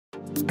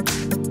Welcome,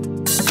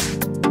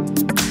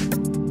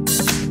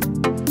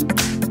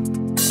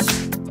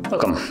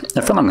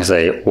 the phone is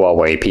a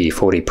Huawei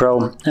P40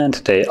 Pro, and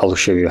today I'll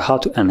show you how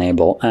to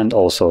enable and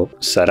also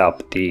set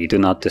up the Do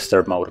Not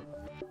Disturb mode.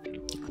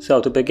 So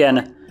to begin,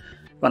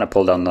 you want to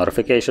pull down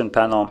notification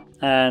panel,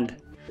 and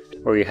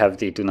where you have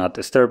the Do Not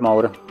Disturb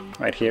mode,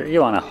 right here,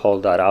 you want to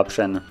hold that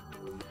option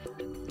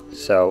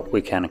so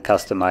we can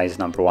customize,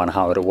 number one,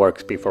 how it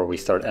works before we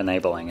start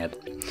enabling it.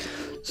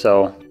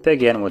 So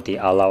begin with the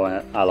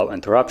allow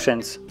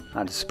interruptions,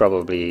 and this is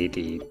probably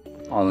the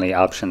only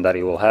option that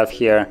you will have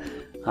here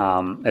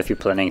if you're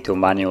planning to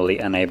manually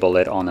enable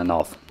it on and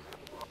off.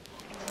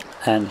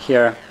 And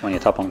here, when you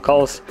tap on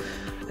calls,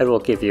 it will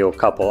give you a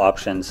couple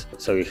options.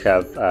 So you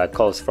have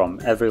calls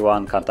from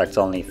everyone, contacts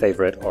only,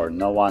 favorite, or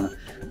no one.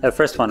 The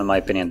first one, in my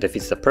opinion,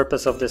 defeats the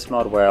purpose of this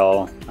mode.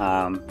 Well,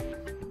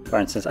 for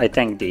instance, I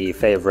think the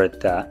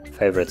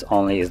favorites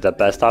only is the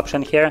best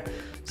option here.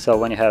 So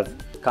when you have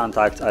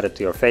contacts added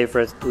to your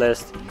favorite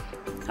list,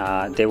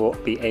 they will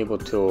be able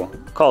to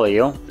call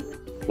you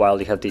while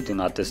you have the Do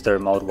Not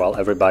Disturb mode, while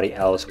everybody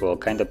else will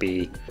kind of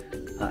be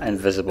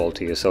invisible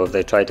to you. So if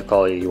they try to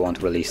call you, you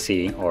won't really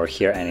see or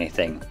hear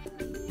anything.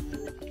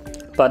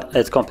 But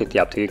it's completely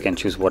up to you. You can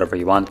choose whatever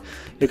you want.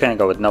 You can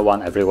go with no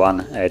one,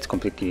 everyone. It's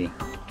completely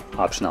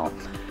optional.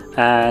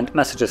 And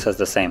messages has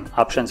the same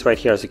options right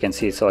here, as you can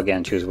see. So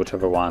again, choose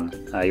whichever one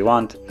you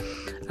want.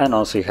 And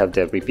also you have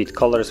the repeat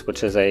callers,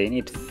 which is a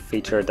neat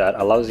feature that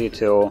allows you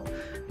to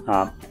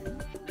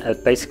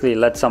basically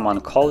let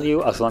someone call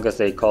you as long as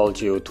they called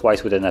you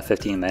twice within a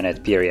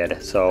 15-minute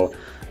period. So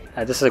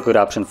this is a good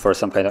option for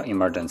some kind of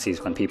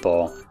emergencies when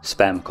people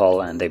spam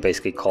call and they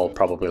basically call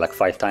probably like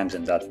 5 times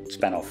in that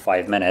span of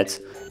 5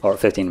 minutes or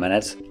 15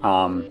 minutes.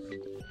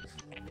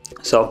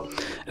 So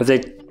if they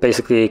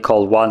basically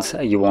call once,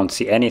 you won't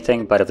see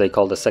anything, but if they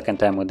call the second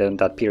time within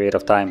that period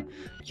of time,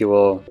 you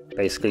will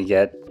basically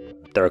get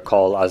their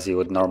call as you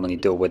would normally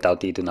do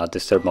without the Do Not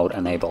Disturb mode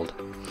enabled.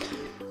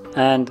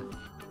 And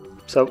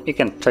so you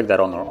can check that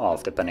on or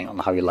off depending on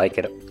how you like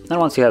it. And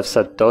once you have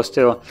set those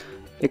two,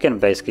 you can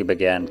basically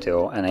begin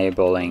to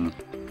enable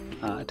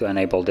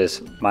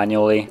this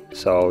manually.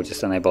 So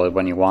just enable it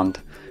when you want,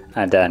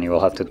 and then you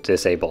will have to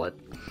disable it.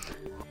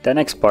 The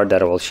next part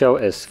that I will show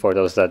is for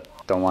those that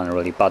don't want to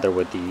really bother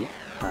with the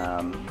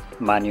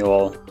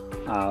manual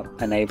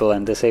enable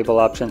and disable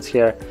options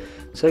here.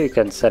 So you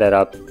can set it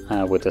up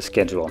with a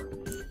schedule.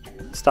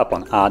 Stop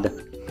on add,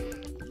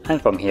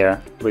 and from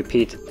here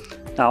repeat.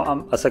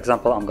 Now as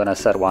example, I'm gonna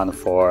set one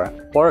for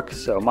work,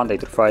 so Monday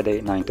to Friday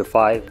 9 to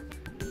 5.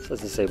 So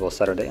let's disable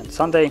Saturday and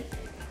Sunday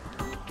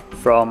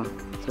from,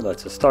 so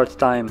that's a start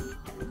time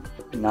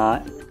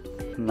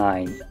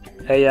 9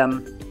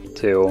 a.m.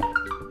 to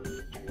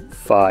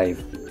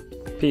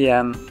 5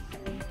 p.m.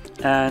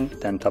 and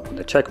then tap on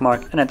the check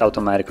mark, and it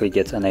automatically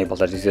gets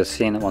enabled. As you just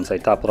seen, once I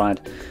tap on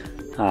it,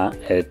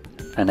 it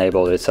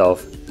enabled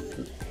itself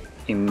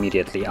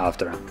immediately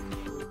after.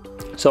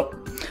 So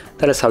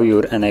that is how you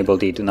would enable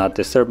the Do Not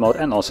Disturb mode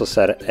and also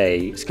set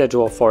a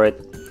schedule for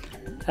it.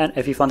 And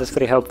if you found this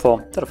very helpful,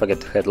 don't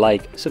forget to hit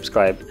like,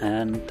 subscribe,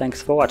 and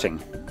thanks for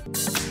watching.